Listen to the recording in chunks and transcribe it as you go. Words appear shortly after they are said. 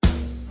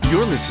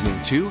You're listening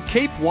to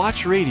Cape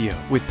Watch Radio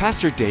with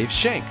Pastor Dave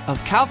Schenk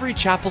of Calvary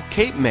Chapel,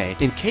 Cape May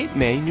in Cape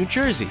May, New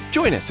Jersey.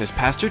 Join us as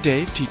Pastor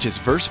Dave teaches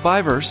verse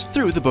by verse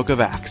through the book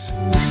of Acts.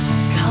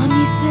 Come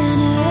ye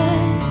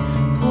sinners,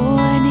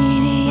 poor,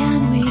 needy,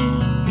 and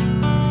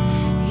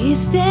weak. He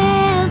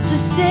stands to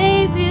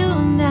save you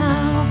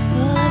now,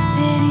 full of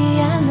pity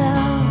and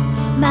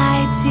love,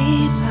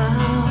 mighty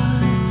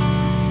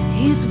power.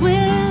 He's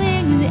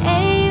willing and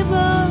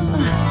able,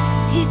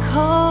 He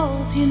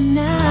calls you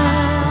now.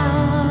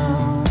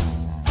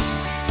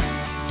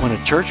 When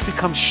a church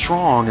becomes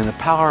strong in the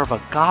power of a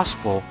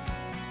gospel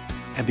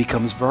and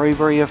becomes very,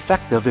 very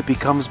effective, it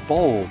becomes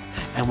bold.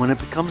 And when it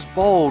becomes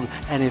bold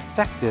and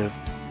effective,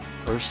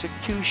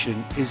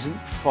 persecution isn't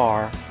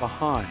far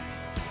behind.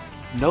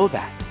 Know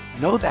that.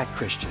 Know that,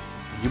 Christian.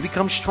 When you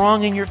become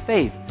strong in your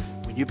faith,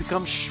 when you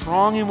become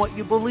strong in what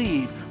you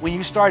believe, when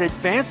you start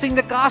advancing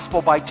the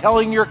gospel by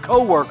telling your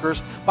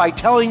coworkers, by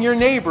telling your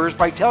neighbors,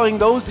 by telling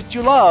those that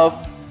you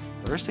love,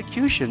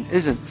 persecution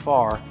isn't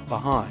far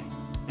behind.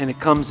 And it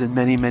comes in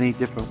many, many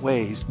different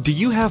ways. Do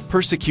you have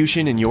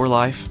persecution in your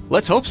life?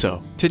 Let's hope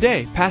so.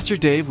 Today, Pastor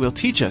Dave will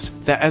teach us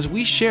that as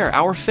we share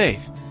our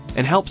faith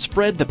and help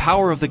spread the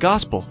power of the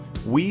gospel,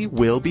 we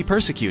will be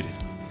persecuted.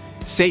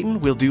 Satan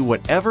will do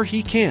whatever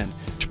he can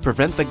to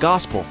prevent the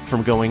gospel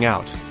from going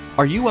out.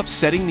 Are you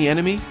upsetting the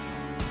enemy?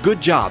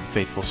 Good job,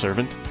 faithful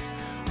servant.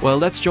 Well,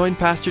 let's join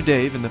Pastor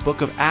Dave in the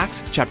book of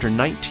Acts, chapter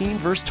 19,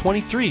 verse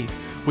 23,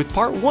 with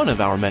part 1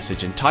 of our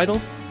message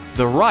entitled,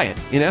 The Riot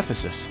in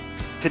Ephesus.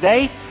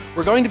 Today,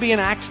 we're going to be in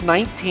Acts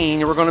 19,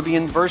 and we're going to be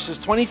in verses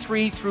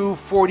 23 through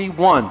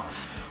 41.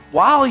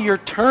 While you're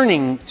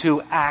turning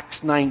to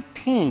Acts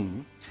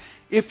 19,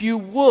 if you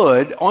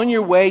would, on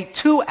your way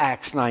to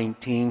Acts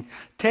 19,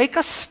 take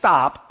a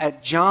stop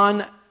at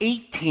John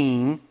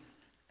 18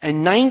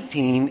 and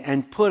 19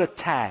 and put a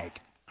tag,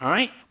 all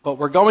right? But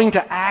we're going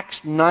to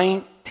Acts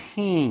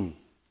 19.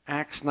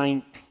 Acts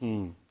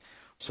 19.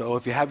 So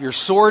if you have your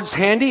swords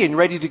handy and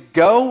ready to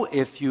go,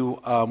 if you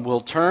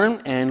will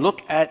turn and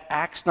look at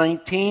Acts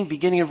 19,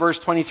 beginning in verse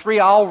 23,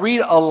 I'll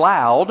read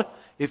aloud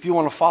if you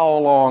want to follow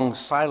along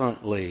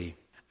silently.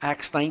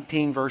 Acts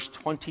 19, verse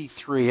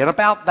 23. And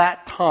about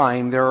that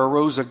time there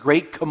arose a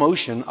great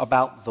commotion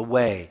about the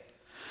way.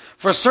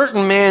 For a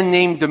certain man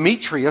named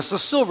Demetrius, a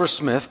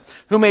silversmith,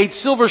 who made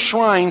silver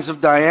shrines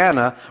of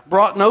Diana,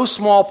 brought no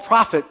small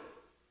profit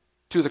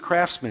to the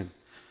craftsmen.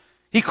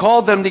 He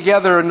called them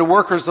together and the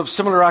workers of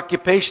similar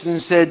occupation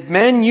and said,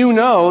 Men, you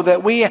know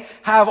that we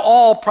have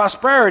all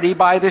prosperity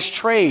by this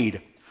trade.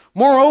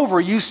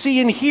 Moreover, you see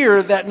and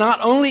hear that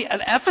not only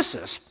at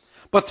Ephesus,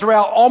 but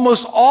throughout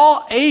almost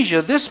all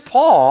Asia, this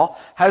Paul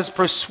has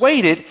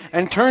persuaded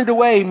and turned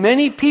away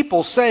many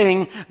people,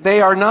 saying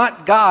they are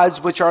not gods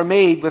which are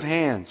made with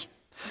hands.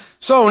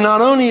 So not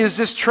only is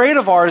this trade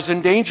of ours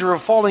in danger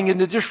of falling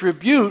into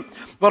disrepute,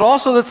 but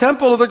also the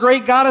temple of the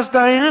great goddess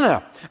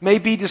Diana may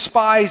be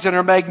despised and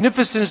her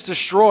magnificence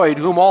destroyed,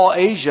 whom all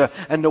Asia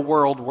and the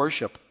world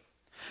worship.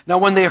 Now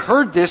when they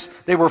heard this,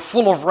 they were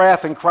full of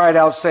wrath and cried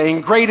out,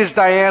 saying, Great is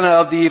Diana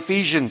of the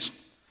Ephesians.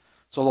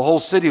 So the whole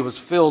city was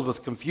filled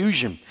with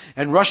confusion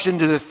and rushed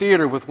into the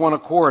theater with one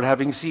accord,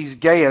 having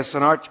seized Gaius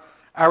and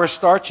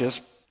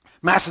Aristarchus,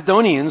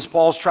 Macedonians,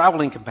 Paul's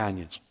traveling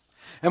companions.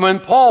 And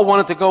when Paul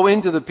wanted to go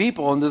into the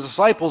people, and the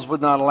disciples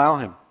would not allow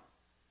him.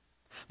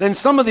 Then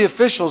some of the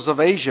officials of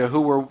Asia,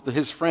 who were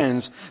his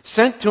friends,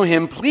 sent to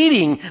him,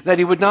 pleading that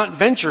he would not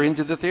venture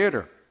into the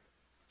theater.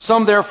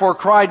 Some therefore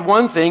cried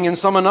one thing and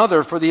some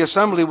another, for the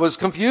assembly was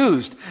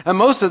confused, and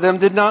most of them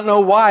did not know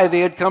why they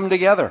had come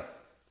together.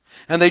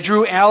 And they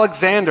drew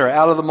Alexander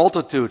out of the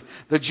multitude,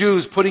 the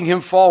Jews putting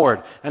him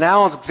forward. And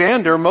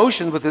Alexander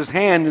motioned with his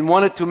hand and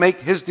wanted to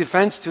make his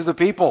defense to the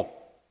people.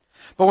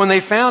 But when they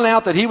found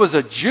out that he was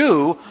a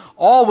Jew,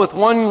 all with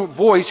one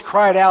voice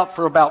cried out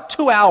for about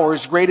 2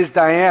 hours, Great is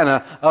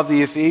Diana of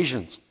the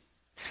Ephesians.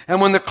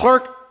 And when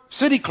the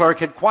city clerk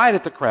had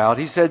quieted the crowd,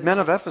 he said, Men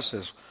of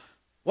Ephesus,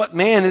 what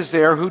man is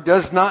there who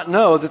does not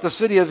know that the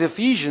city of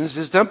Ephesians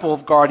is temple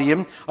of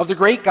guardian of the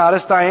great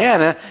goddess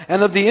Diana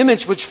and of the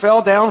image which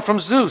fell down from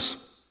Zeus?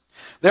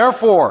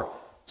 Therefore,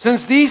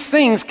 since these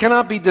things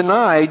cannot be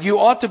denied, you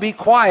ought to be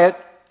quiet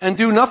and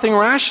do nothing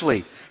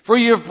rashly. For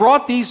you have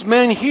brought these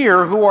men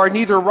here who are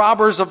neither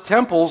robbers of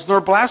temples nor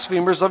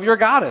blasphemers of your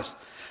goddess.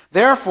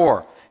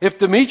 Therefore, if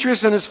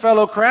Demetrius and his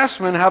fellow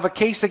craftsmen have a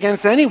case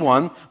against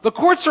anyone, the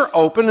courts are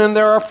open and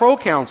there are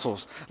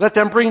proconsuls. Let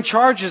them bring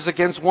charges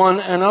against one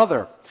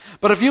another.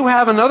 But if you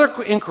have another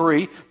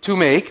inquiry to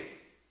make,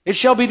 it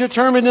shall be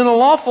determined in a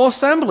lawful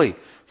assembly.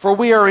 For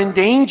we are in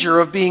danger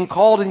of being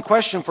called in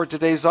question for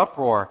today's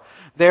uproar,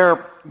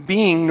 there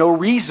being no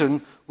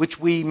reason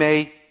which we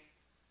may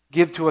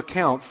give to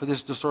account for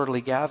this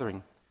disorderly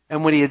gathering.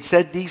 And when he had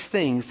said these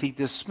things, he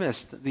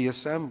dismissed the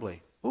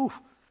assembly. Oof.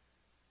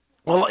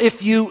 Well,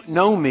 if you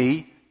know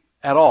me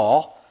at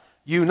all,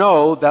 you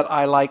know that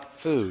I like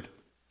food.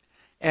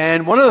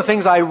 And one of the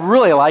things I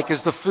really like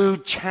is the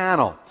Food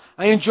Channel.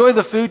 I enjoy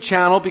the Food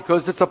Channel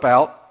because it's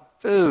about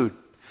food.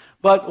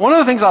 But one of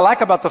the things I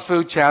like about the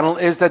Food Channel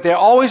is that they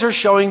always are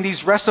showing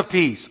these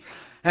recipes.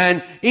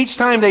 And each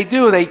time they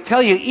do, they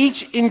tell you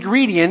each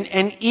ingredient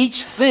and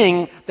each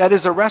thing that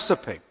is a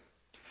recipe.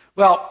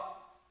 Well,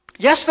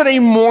 yesterday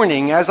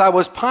morning, as I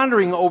was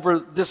pondering over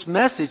this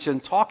message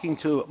and talking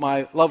to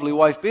my lovely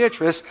wife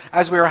Beatrice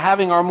as we were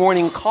having our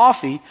morning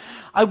coffee,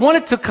 I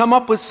wanted to come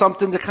up with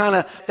something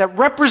that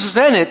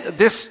represented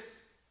this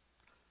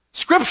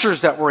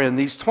scriptures that we're in,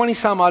 these 20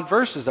 some odd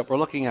verses that we're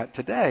looking at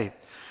today.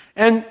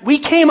 And we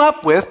came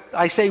up with,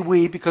 I say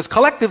we because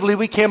collectively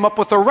we came up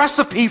with a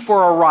recipe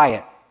for a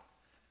riot.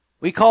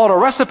 We call it a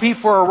recipe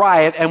for a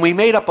riot, and we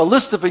made up a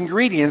list of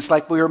ingredients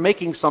like we were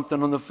making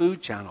something on the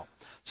Food Channel.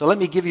 So let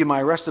me give you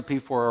my recipe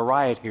for a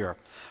riot here.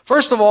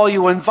 First of all,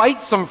 you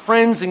invite some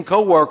friends and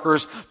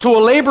coworkers to a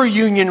labor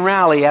union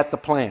rally at the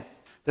plant.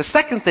 The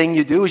second thing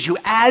you do is you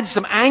add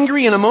some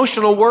angry and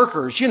emotional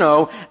workers,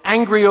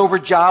 angry over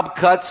job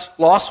cuts,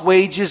 lost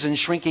wages, and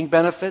shrinking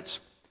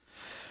benefits.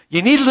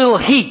 You need a little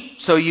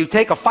heat, so you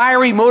take a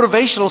fiery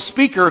motivational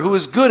speaker who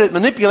is good at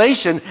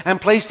manipulation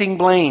and placing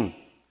blame.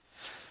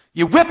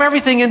 You whip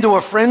everything into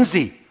a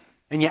frenzy,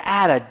 and you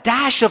add a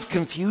dash of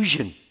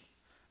confusion.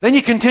 Then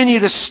you continue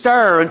to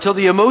stir until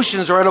the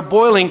emotions are at a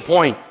boiling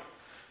point.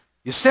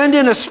 You send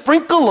in a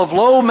sprinkle of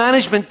low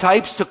management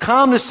types to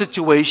calm the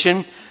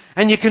situation,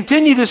 and you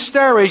continue to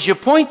stir as you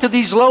point to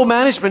these low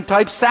management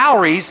types'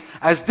 salaries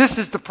as this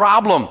is the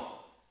problem.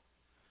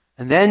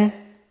 And then,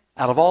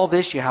 out of all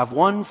this, you have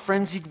one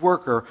frenzied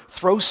worker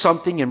throw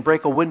something and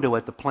break a window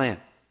at the plant.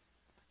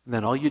 And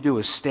then all you do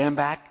is stand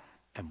back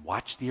and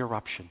watch the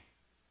eruption.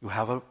 You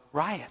have a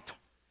riot.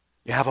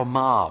 You have a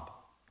mob.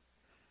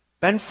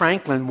 Ben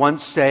Franklin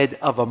once said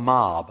of a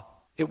mob,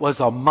 it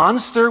was a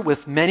monster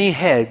with many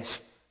heads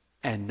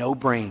and no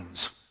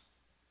brains.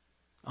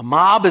 A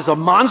mob is a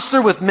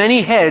monster with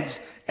many heads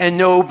and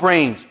no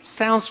brains.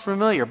 Sounds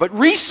familiar. But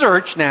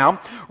research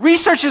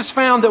has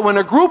found that when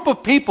a group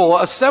of people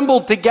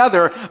assembled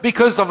together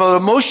because of an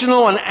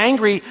emotional and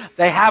angry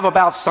they have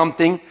about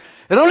something,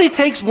 it only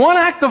takes one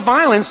act of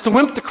violence to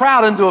whip the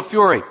crowd into a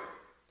fury.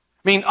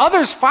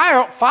 Others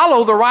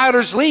follow the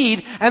rioters'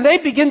 lead, and they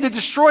begin to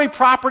destroy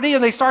property,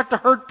 and they start to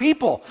hurt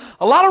people.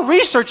 A lot of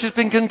research has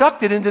been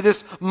conducted into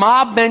this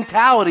mob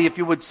mentality, if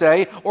you would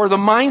say, or the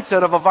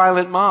mindset of a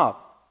violent mob.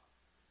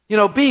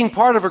 Being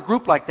part of a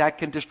group like that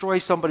can destroy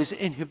somebody's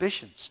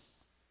inhibitions.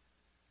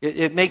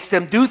 It makes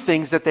them do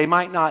things that they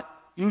might not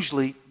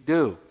usually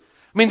do.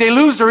 They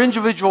lose their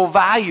individual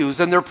values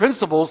and their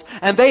principles,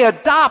 and they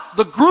adopt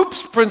the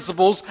group's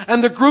principles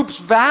and the group's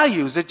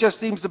values. It just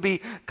seems to be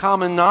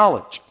common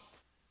knowledge.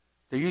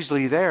 They're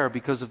usually there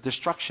because of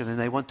destruction, and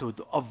they want to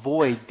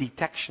avoid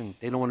detection.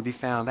 They don't want to be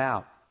found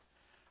out.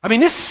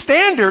 This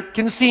standard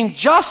can seem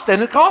just,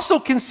 and it also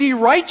can seem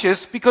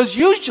righteous, because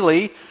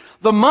usually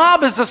the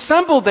mob is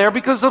assembled there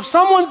because of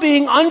someone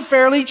being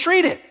unfairly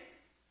treated.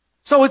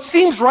 So it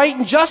seems right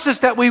and justice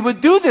that we would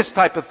do this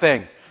type of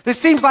thing. It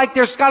seems like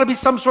there's got to be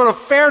some sort of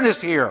fairness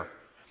here.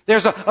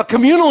 There's a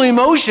communal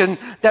emotion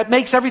that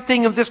makes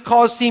everything of this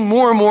cause seem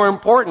more and more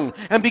important.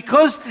 And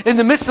because in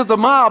the midst of the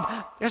mob,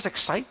 there's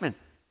excitement.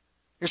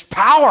 There's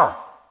power.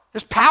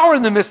 There's power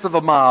in the midst of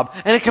a mob.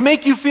 And it can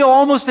make you feel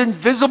almost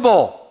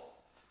invisible.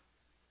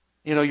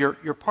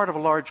 You're part of a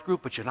large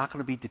group, but you're not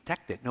going to be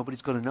detected.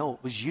 Nobody's going to know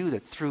it was you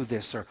that threw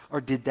this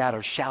or did that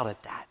or shouted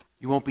that.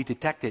 You won't be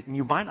detected, and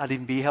you might not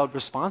even be held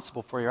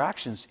responsible for your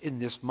actions in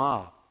this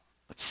mob.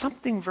 But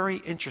something very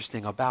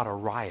interesting about a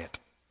riot.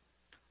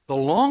 The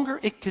longer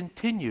it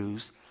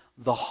continues,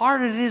 the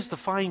harder it is to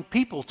find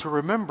people to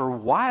remember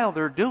while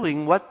they're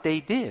doing what they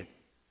did.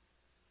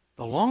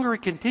 The longer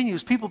it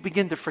continues, people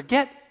begin to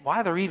forget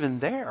why they're even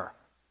there.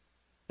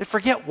 They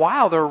forget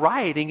why they're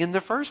rioting in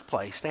the first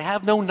place. They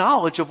have no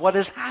knowledge of what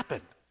has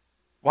happened.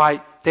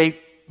 Why they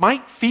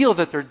might feel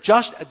that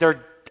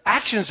their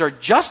actions are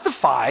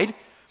justified.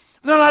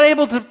 They're not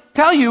able to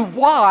tell you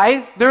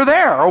why they're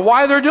there or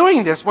why they're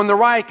doing this when the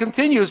riot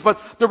continues.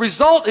 But the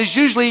result is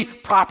usually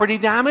property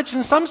damage,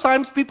 and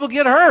sometimes people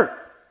get hurt.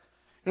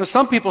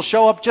 Some people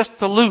show up just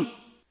to loot.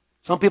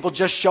 Some people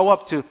just show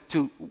up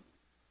to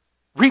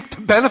reap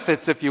the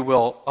benefits, if you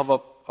will, of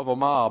a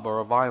mob or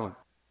a violence.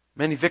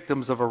 Many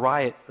victims of a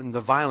riot and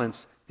the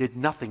violence did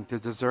nothing to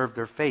deserve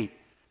their fate,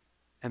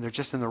 and they're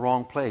just in the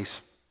wrong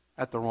place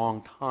at the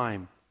wrong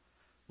time.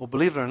 Well,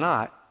 believe it or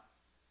not,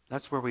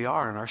 that's where we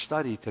are in our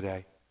study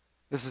today.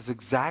 This is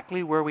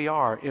exactly where we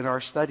are in our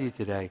study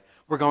today.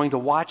 We're going to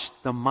watch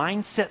the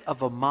mindset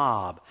of a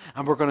mob,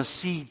 and we're going to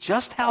see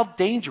just how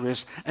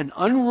dangerous an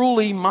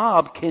unruly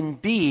mob can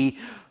be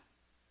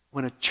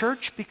when a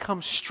church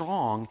becomes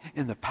strong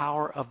in the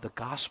power of the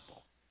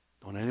gospel.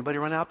 Don't anybody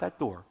run out that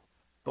door.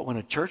 But when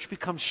a church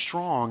becomes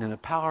strong in the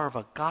power of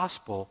a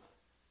gospel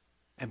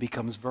and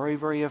becomes very,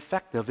 very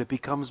effective, it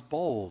becomes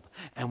bold.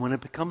 And when it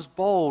becomes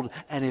bold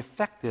and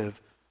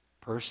effective,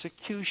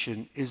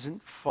 persecution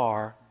isn't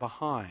far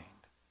behind.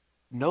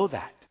 Know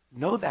that.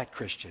 Know that,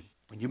 Christian.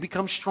 When you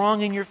become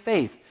strong in your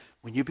faith,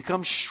 when you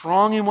become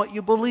strong in what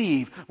you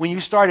believe, when you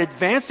start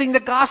advancing the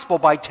gospel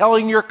by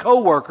telling your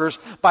coworkers,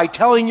 by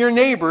telling your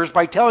neighbors,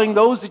 by telling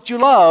those that you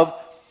love,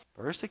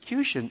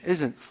 persecution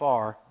isn't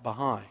far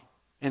behind.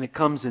 And it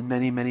comes in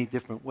many, many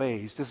different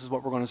ways. This is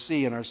what we're going to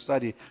see in our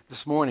study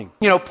this morning.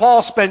 You know,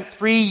 Paul spent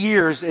 3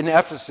 years in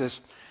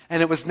Ephesus,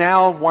 and it was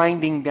now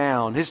winding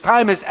down. His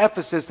time as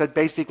Ephesus had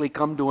basically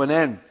come to an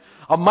end.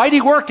 A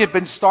mighty work had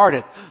been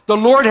started. The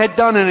Lord had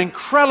done an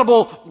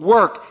incredible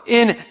work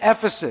in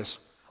Ephesus.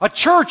 A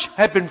church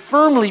had been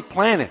firmly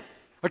planted.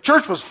 A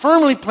church was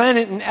firmly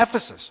planted in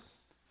Ephesus.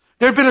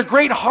 There had been a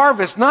great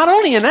harvest, not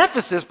only in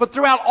Ephesus, but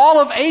throughout all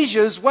of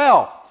Asia as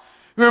well.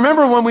 You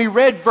remember when we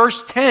read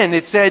verse 10,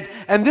 it said,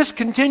 "And this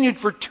continued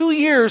for 2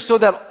 years, so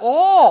that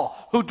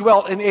all who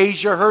dwelt in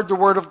Asia heard the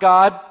word of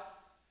God,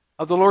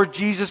 of the Lord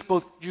Jesus,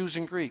 both Jews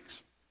and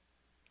Greeks."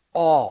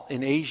 All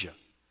in Asia.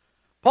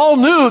 Paul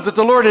knew that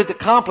the Lord had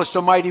accomplished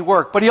a mighty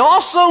work, but he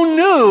also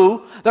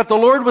knew that the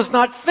Lord was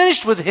not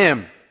finished with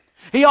him.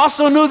 He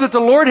also knew that the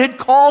Lord had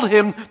called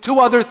him to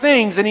other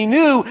things, and he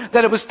knew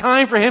that it was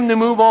time for him to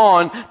move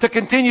on, to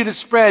continue to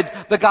spread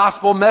the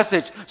gospel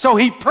message. So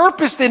he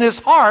purposed in his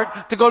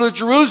heart to go to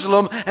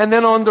Jerusalem and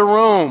then on to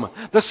Rome.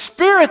 The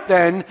Spirit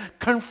then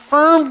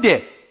confirmed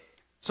it.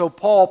 So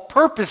Paul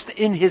purposed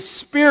in his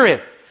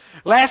spirit.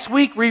 Last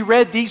week we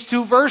read these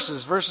 2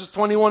 verses, verses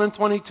 21 and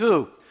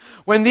 22.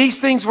 When these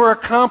things were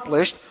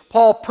accomplished,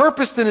 Paul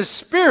purposed in his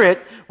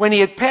spirit, when he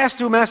had passed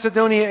through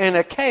Macedonia and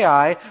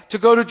Achaia, to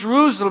go to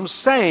Jerusalem,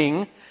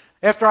 saying,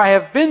 "After I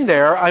have been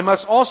there, I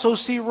must also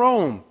see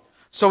Rome."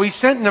 So he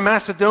sent into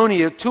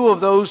Macedonia 2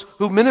 of those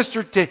who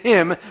ministered to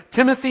him,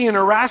 Timothy and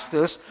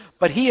Erastus,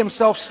 but he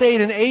himself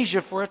stayed in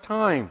Asia for a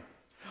time.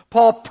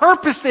 Paul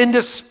purposed in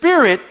the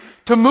spirit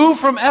to move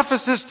from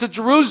Ephesus to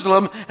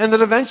Jerusalem and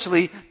then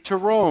eventually to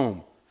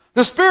Rome.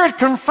 The Spirit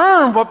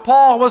confirmed what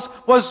Paul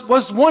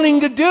was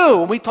wanting to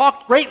do. And we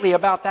talked greatly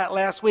about that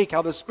last week,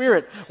 how the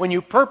Spirit, when you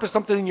purpose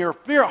something in your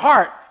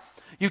heart,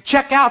 you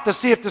check out to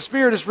see if the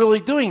Spirit is really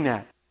doing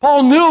that.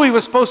 Paul knew he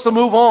was supposed to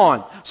move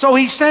on. So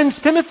he sends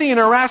Timothy and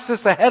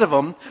Erastus ahead of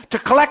him to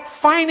collect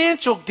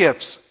financial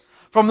gifts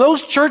from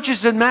those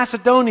churches in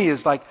Macedonia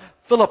like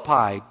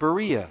Philippi,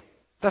 Berea,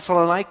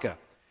 Thessalonica.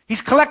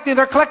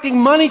 They're collecting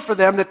money for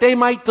them that they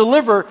might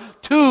deliver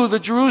to the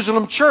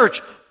Jerusalem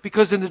church,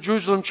 because in the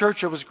Jerusalem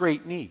church there was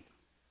great need.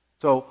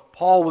 So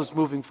Paul was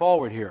moving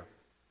forward here.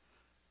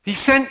 He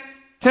sent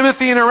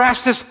Timothy and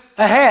Erastus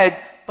ahead,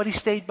 but he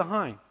stayed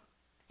behind.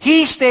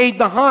 He stayed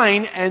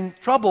behind, and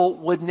trouble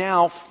would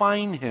now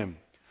find him.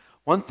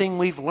 One thing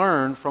we've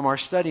learned from our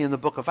study in the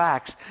book of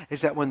Acts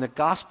is that when the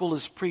gospel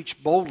is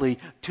preached boldly,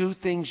 2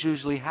 things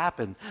usually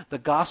happen. The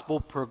gospel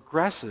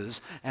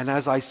progresses, and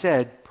as I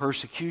said,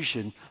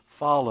 persecution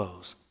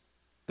follows.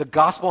 The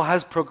gospel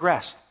has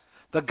progressed.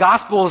 The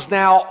gospel is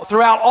now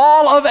throughout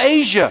all of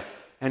Asia,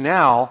 and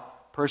now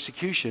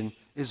persecution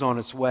is on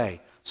its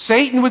way.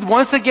 Satan would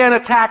once again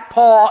attack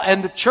Paul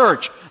and the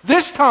church.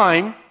 This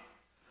time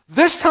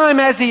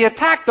as he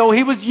attacked, though,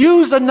 he would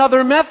use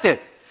another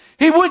method.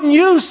 He wouldn't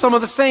use some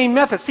of the same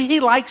methods. See, he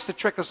likes to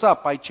trick us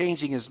up by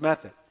changing his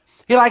method.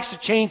 He likes to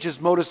change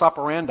his modus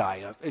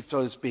operandi,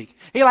 so to speak.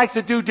 He likes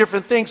to do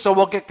different things so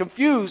we'll get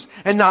confused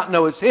and not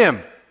know it's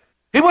him.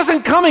 He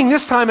wasn't coming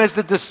this time as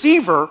the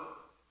deceiver,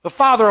 the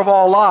father of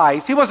all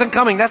lies. He wasn't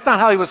coming. That's not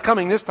how he was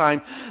coming this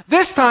time.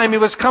 This time he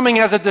was coming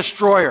as a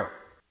destroyer.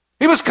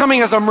 He was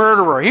coming as a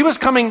murderer. He was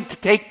coming to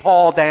take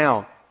Paul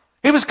down.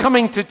 He was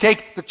coming to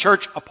take the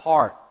church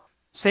apart.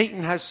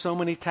 Satan has so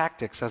many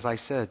tactics, as I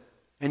said,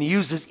 and he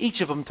uses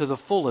each of them to the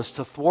fullest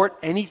to thwart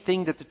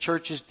anything that the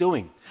church is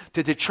doing,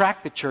 to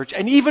detract the church,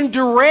 and even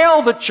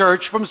derail the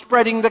church from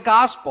spreading the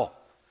gospel.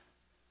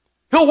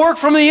 He'll work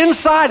from the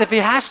inside if he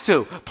has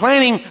to,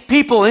 planting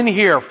people in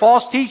here,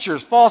 false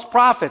teachers, false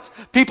prophets,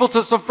 people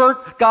to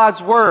subvert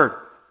God's word.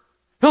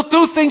 He'll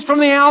do things from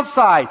the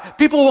outside.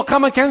 People will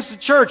come against the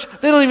church.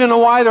 They don't even know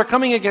why they're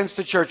coming against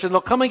the church, and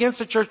they'll come against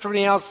the church from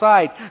the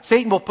outside.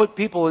 Satan will put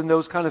people in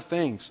those kind of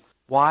things.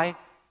 Why?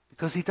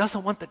 Because he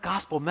doesn't want the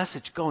gospel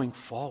message going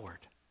forward.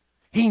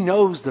 He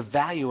knows the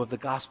value of the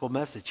gospel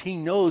message. He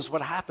knows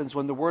what happens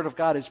when the word of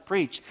God is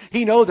preached.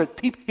 He knows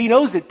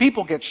that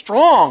people get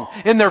strong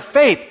in their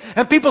faith,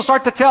 and people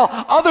start to tell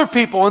other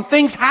people, and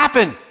things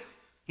happen.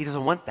 He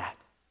doesn't want that.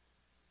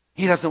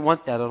 He doesn't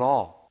want that at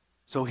all.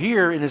 So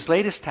here, in his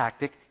latest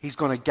tactic, he's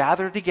going to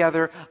gather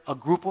together a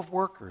group of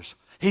workers.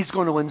 He's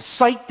going to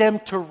incite them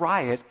to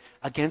riot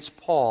against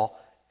Paul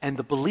and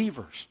the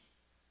believers.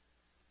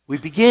 We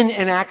begin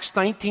in Acts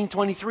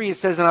 19:23. It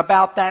says, "And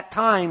about that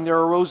time there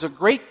arose a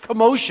great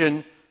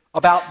commotion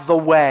about the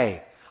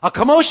way." A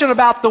commotion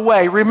about the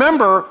way.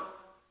 Remember,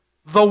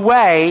 the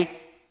way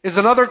is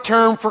another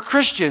term for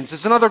Christians.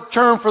 It's another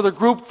term for the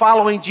group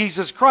following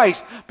Jesus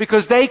Christ,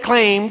 because they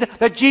claimed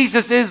that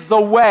Jesus is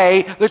the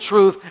way, the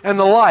truth, and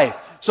the life.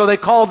 So they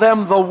call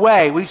them the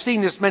way. We've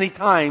seen this many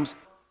times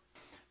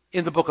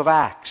in the book of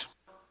Acts.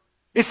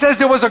 It says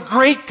there was a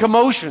great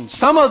commotion.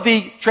 Some of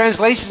the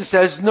translation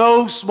says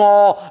no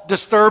small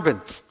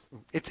disturbance.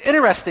 It's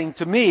interesting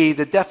to me,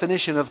 the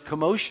definition of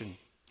commotion.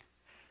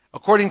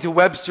 According to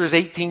Webster's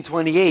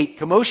 1828,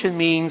 commotion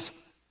means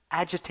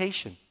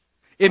agitation.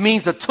 It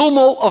means a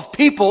tumult of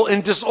people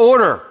in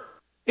disorder.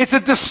 It's a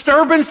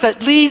disturbance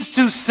that leads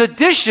to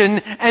sedition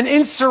and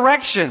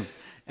insurrection.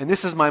 And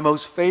this is my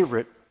most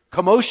favorite.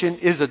 Commotion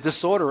is a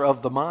disorder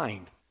of the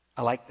mind.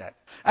 I like that.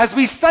 As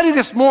we study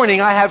this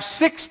morning, I have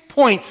 6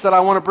 points that I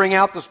want to bring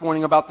out this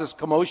morning about this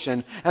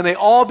commotion, and they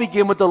all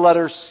begin with the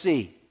letter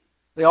C.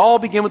 They all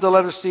begin with the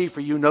letter C for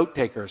you note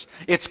takers.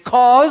 It's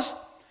cause,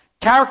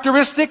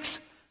 characteristics,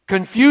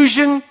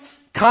 confusion,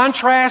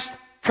 contrast,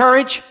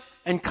 courage,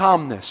 and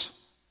calmness.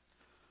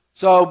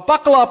 So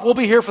buckle up. We'll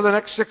be here for the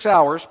next 6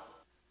 hours.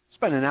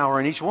 Spend an hour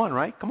in each one,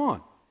 right? Come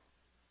on.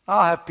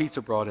 I'll have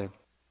pizza brought in.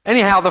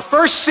 Anyhow, the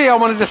first C I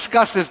want to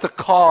discuss is the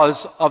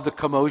cause of the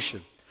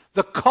commotion.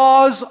 The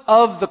cause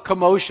of the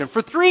commotion.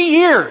 For 3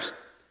 years,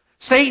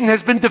 Satan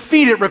has been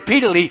defeated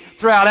repeatedly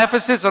throughout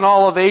Ephesus and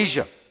all of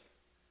Asia.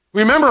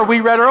 Remember,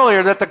 we read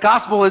earlier that the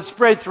gospel had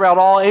spread throughout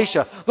all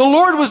Asia. The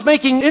Lord was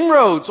making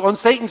inroads on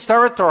Satan's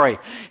territory.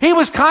 He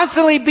was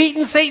constantly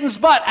beating Satan's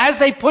butt as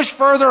they pushed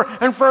further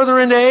and further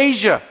into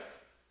Asia.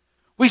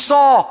 We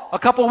saw a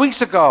couple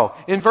weeks ago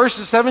in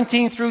verses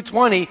 17 through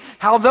 20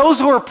 how those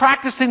who were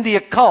practicing the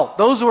occult,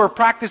 those who were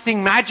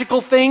practicing magical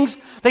things,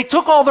 they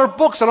took all their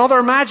books and all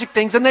their magic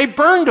things and they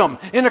burned them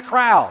in a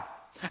crowd.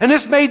 And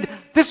this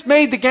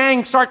made the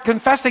gang start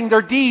confessing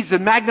their deeds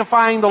and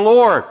magnifying the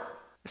Lord.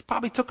 This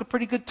probably took a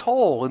pretty good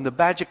toll in the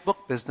magic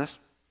book business,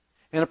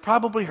 and it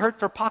probably hurt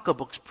their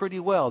pocketbooks pretty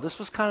well. This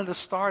was kind of the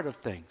start of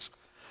things.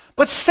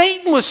 But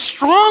Satan was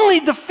strongly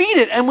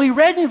defeated, and we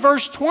read in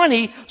verse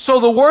 20, so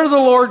the word of the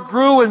Lord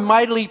grew and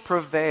mightily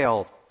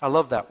prevailed. I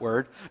love that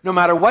word. No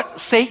matter what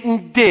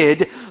Satan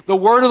did, the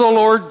word of the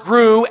Lord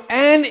grew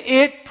and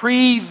it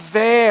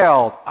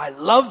prevailed. I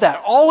love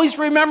that. Always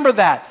remember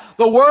that.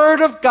 The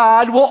word of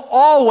God will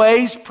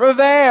always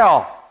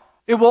prevail.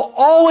 It will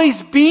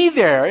always be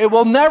there. It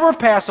will never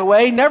pass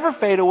away, never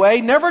fade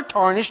away, never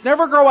tarnish,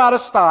 never grow out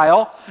of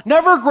style,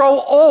 never grow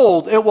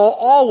old. It will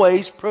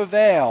always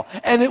prevail.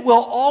 And it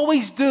will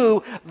always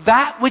do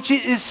that which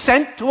it is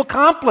sent to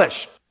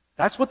accomplish.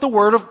 That's what the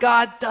Word of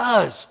God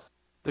does.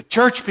 The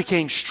church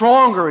became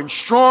stronger and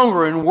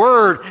stronger in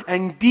word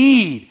and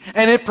deed,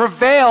 and it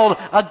prevailed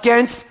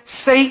against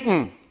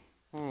Satan.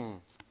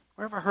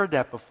 Ever heard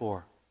that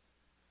before?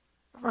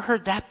 Ever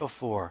heard that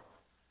before?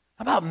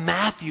 How about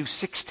Matthew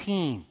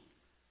 16?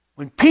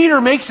 When Peter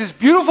makes his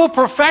beautiful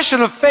profession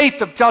of faith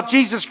about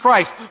Jesus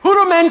Christ. Who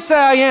do men say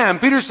I am?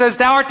 Peter says,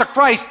 thou art the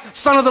Christ,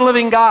 Son of the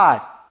living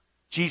God.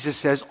 Jesus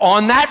says,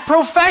 on that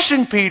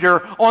profession,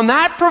 Peter, on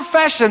that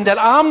profession that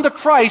I'm the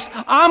Christ,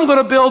 I'm going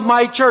to build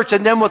my church.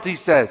 And then what he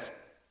says?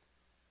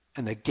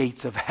 And the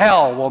gates of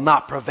hell will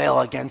not prevail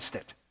against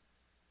it.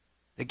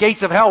 The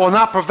gates of hell will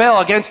not prevail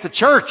against the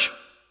church.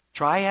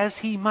 Try as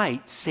he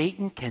might,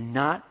 Satan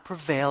cannot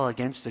prevail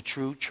against the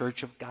true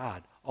church of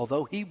God,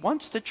 although he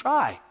wants to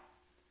try.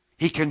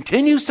 He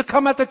continues to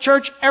come at the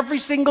church every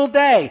single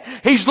day.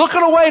 He's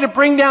looking away to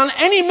bring down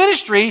any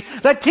ministry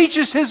that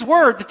teaches his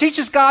word, that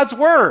teaches God's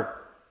word.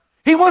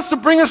 He wants to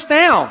bring us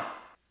down.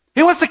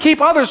 He wants to keep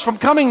others from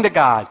coming to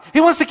God.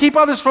 He wants to keep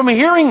others from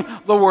hearing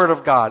the word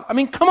of God. I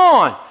mean, come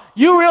on.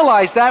 You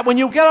realize that when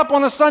you get up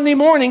on a Sunday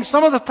morning,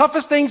 some of the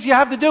toughest things you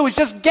have to do is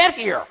just get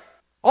here.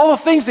 All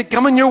the things that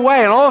come in your way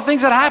and all the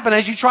things that happen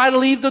as you try to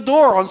leave the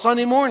door on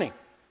Sunday morning.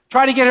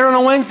 Try to get here on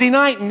a Wednesday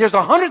night and there's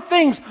 100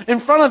 things in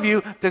front of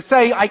you that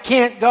say, I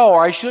can't go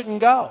or I shouldn't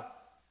go.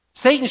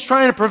 Satan's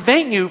trying to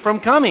prevent you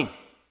from coming.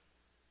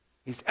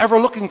 He's ever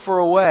looking for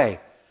a way.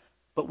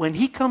 But when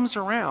he comes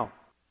around,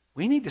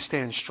 we need to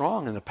stand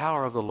strong in the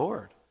power of the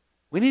Lord.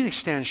 We need to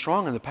stand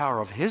strong in the power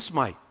of his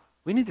might.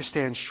 We need to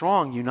stand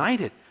strong,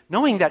 united,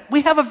 knowing that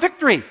we have a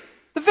victory.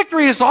 The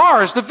victory is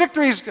ours. The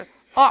victory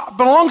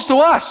belongs to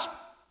us.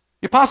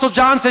 The Apostle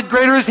John said,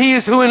 greater is he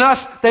is who in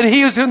us than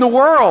he is in the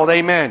world.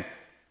 Amen.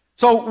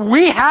 So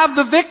we have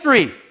the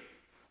victory.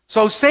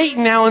 So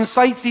Satan now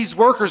incites these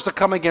workers to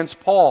come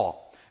against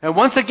Paul. And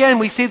once again,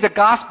 we see the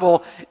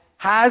gospel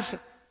has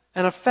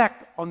an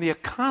effect on the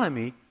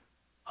economy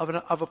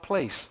of a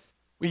place.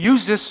 We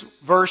used this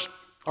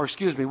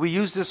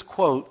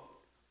quote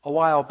a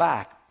while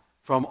back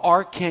from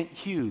R. Kent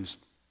Hughes.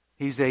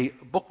 He's a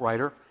book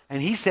writer.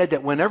 And he said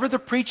that whenever the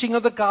preaching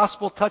of the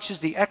gospel touches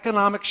the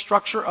economic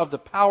structure of the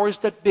powers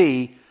that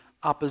be,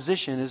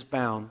 opposition is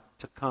bound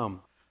to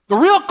come. The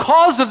real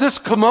cause of this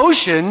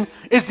commotion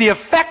is the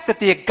effect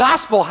that the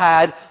gospel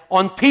had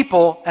on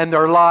people and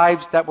their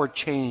lives that were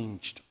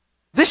changed.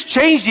 This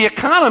changed the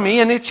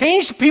economy and it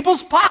changed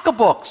people's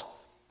pocketbooks.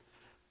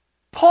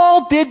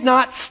 Paul did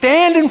not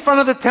stand in front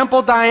of the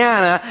Temple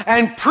Diana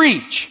and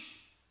preach.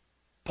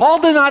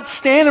 Paul did not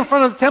stand in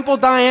front of the Temple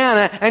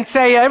Diana and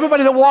say,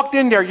 everybody that walked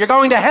in there, you're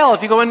going to hell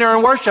if you go in there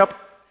and worship.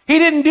 He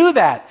didn't do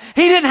that.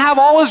 He didn't have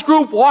all his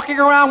group walking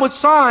around with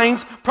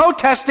signs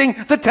protesting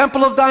the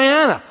Temple of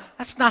Diana.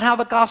 That's not how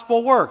the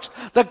gospel works.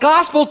 The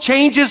gospel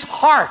changes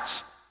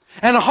hearts,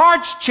 and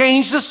hearts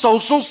change the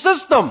social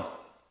system.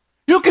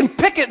 You can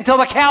picket until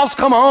the cows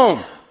come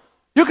home.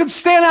 You can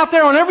stand out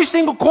there on every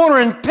single corner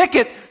and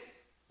picket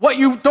what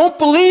you don't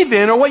believe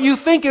in or what you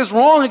think is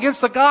wrong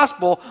against the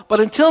gospel, but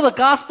until the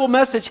gospel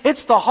message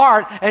hits the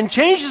heart and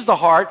changes the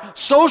heart,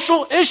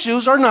 social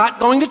issues are not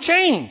going to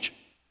change.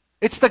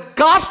 It's the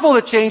gospel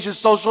that changes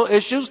social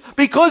issues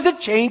because it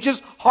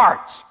changes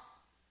hearts.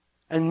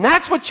 And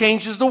that's what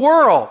changes the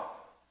world.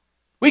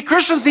 We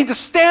Christians need to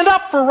stand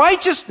up for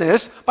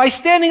righteousness by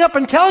standing up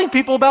and telling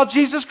people about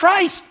Jesus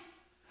Christ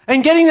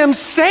and getting them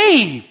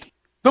saved.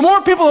 The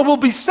more people that will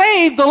be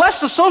saved, the less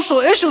the social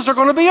issues are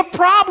going to be a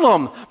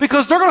problem,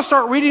 because they're going to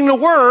start reading the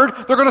Word,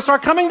 they're going to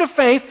start coming to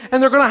faith,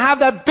 and they're going to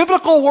have that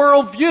biblical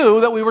worldview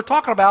that we were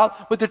talking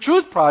about with the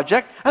Truth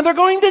Project, and they're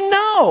going to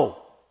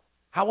know.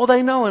 How will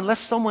they know unless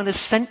someone is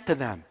sent to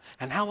them?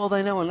 And how will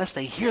they know unless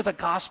they hear the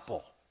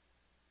gospel?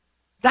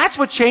 That's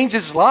what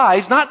changes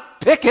lives,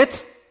 not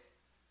pickets.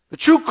 The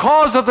true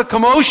cause of the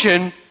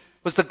commotion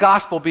was the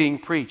gospel being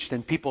preached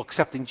and people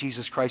accepting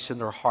Jesus Christ in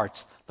their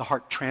hearts. The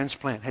heart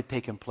transplant had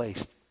taken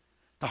place.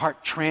 The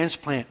heart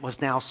transplant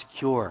was now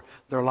secure.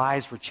 Their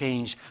lives were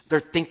changed. Their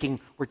thinking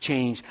were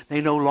changed.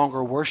 They no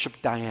longer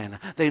worshiped Diana.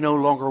 They no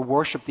longer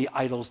worshiped the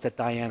idols that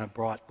Diana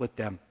brought with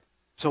them.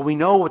 So we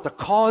know what the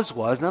cause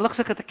was. Now let's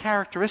look at the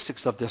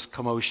characteristics of this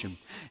commotion.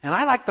 And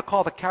I like to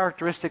call the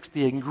characteristics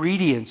the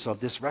ingredients of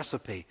this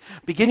recipe.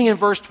 Beginning in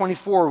verse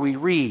 24, we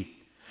read,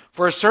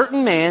 "For a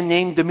certain man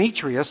named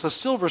Demetrius, a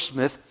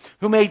silversmith,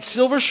 who made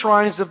silver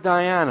shrines of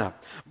Diana,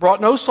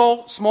 brought no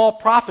small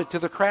profit to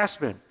the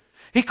craftsmen.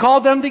 He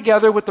called them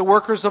together with the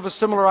workers of a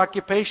similar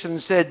occupation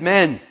and said,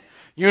 'Men,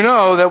 you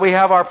know that we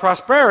have our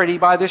prosperity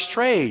by this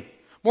trade.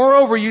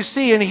 Moreover, you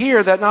see and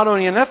hear that not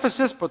only in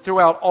Ephesus, but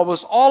throughout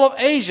almost all of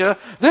Asia,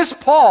 this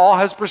Paul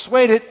has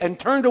persuaded and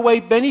turned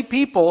away many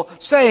people,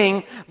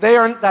 saying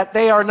that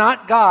they are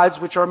not gods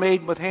which are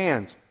made with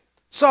hands.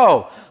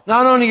 So,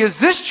 not only is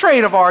this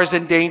trade of ours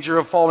in danger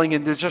of falling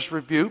into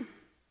disrepute,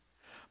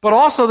 but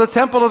also the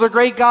temple of the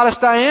great goddess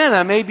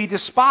Diana may be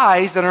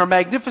despised and her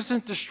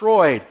magnificence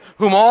destroyed,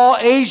 whom all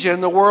Asia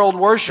and the world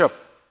worship.'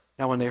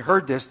 Now when they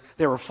heard this,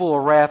 they were full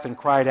of wrath and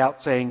cried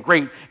out, saying,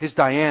 'Great is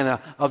Diana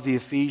of the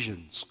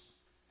Ephesians.'"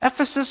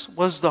 Ephesus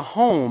was the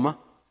home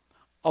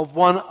of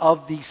one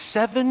of the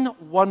 7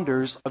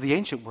 wonders of the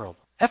ancient world.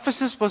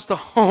 Ephesus was the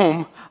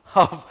home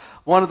of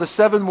one of the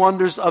 7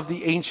 wonders of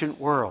the ancient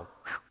world.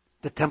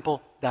 The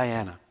temple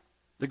Diana.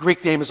 The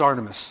Greek name is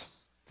Artemis.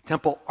 The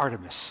temple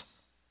Artemis.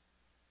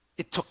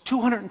 It took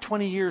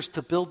 220 years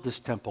to build this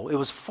temple. It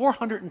was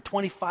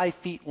 425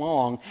 feet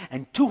long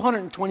and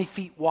 220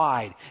 feet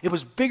wide. It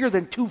was bigger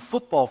than 2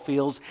 football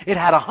fields. It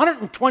had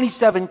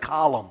 127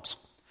 columns.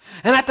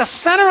 And at the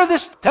center of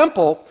this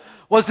temple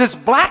was this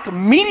black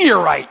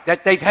meteorite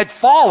that they had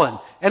fallen.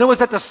 And it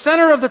was at the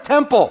center of the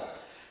temple.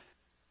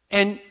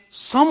 And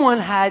someone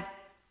had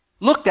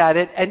looked at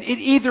it, and it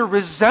either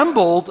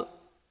resembled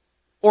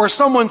or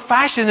someone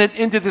fashioned it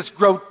into this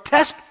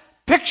grotesque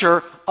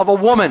picture of a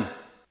woman.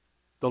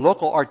 The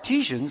local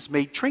artisans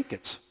made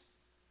trinkets.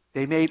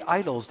 They made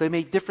idols. They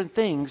made different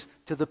things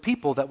to the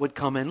people that would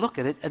come and look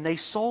at it, and they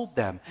sold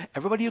them.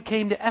 Everybody who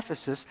came to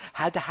Ephesus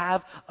had to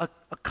have a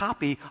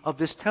copy of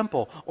this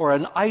temple or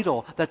an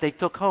idol that they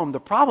took home. The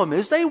problem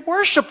is they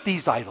worshiped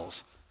these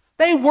idols.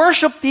 They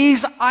worshiped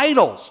these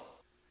idols.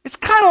 It's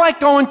kind of like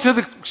going to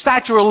the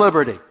Statue of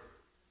Liberty.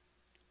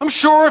 I'm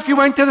sure if you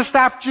went to the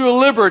Statue of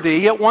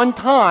Liberty at one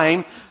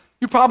time,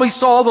 you probably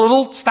saw the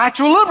little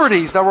Statue of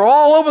Liberties that were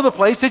all over the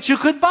place that you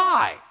could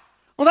buy.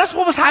 Well, that's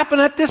what was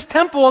happening at this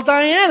temple of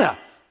Diana.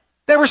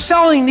 They were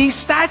selling these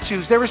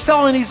statues. They were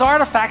selling these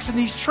artifacts and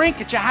these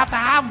trinkets. You have to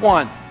have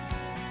one.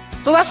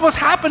 So that's what's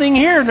happening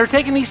here. And they're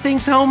taking these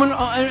things home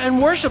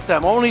and worship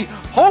them. Only,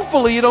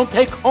 hopefully, you don't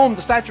take home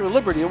the Statue of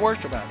Liberty and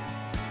worship at it.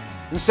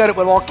 And set it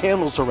with all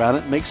candles around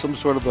it and make some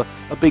sort of a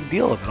big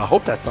deal of it. I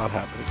hope that's not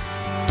happening.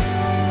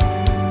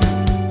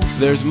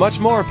 There's much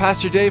more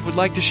Pastor Dave would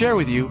like to share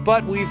with you,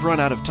 but we've run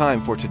out of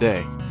time for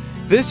today.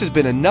 This has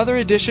been another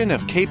edition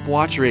of Cape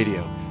Watch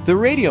Radio, the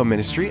radio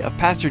ministry of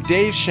Pastor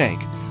Dave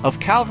Shank of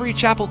Calvary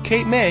Chapel,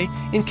 Cape May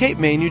in Cape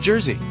May, New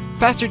Jersey.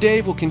 Pastor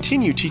Dave will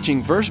continue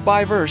teaching verse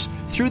by verse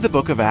through the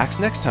book of Acts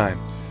next time.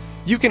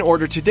 You can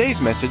order today's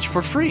message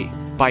for free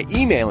by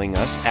emailing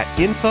us at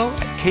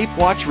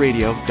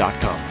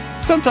info@capewatchradio.com.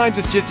 Sometimes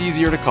it's just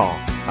easier to call.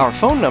 Our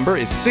phone number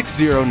is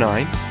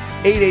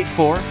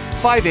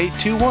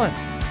 609-884-5821.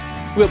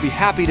 We'll be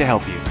happy to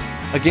help you.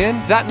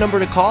 Again, that number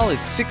to call is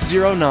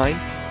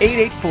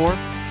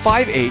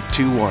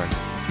 609-884-5821.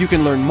 You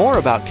can learn more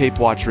about Cape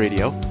Watch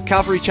Radio,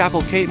 Calvary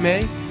Chapel, Cape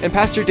May, and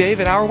Pastor Dave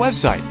at our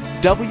website,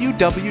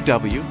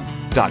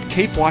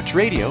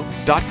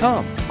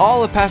 www.capewatchradio.com.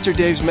 All of Pastor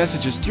Dave's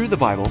messages through the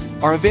Bible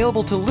are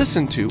available to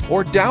listen to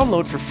or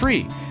download for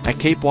free at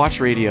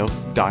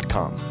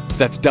capewatchradio.com.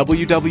 That's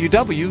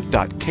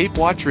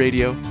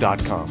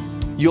www.capewatchradio.com.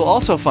 You'll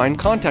also find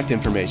contact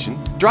information,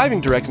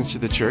 driving directions to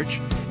the church,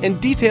 and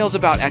details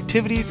about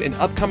activities and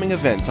upcoming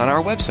events on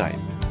our website.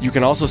 You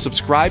can also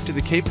subscribe to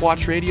the Cape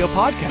Watch Radio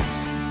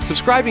podcast.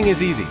 Subscribing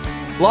is easy.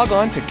 Log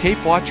on to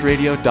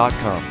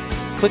capewatchradio.com.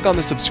 Click on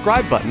the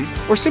subscribe button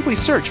or simply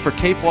search for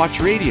Cape Watch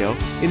Radio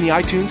in the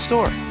iTunes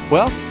Store.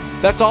 Well,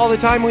 that's all the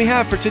time we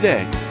have for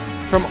today.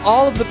 From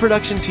all of the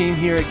production team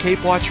here at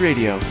Cape Watch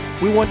Radio,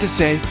 we want to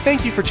say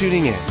thank you for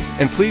tuning in,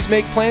 and please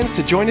make plans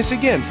to join us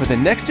again for the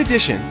next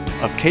edition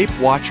of Cape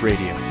Watch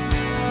Radio.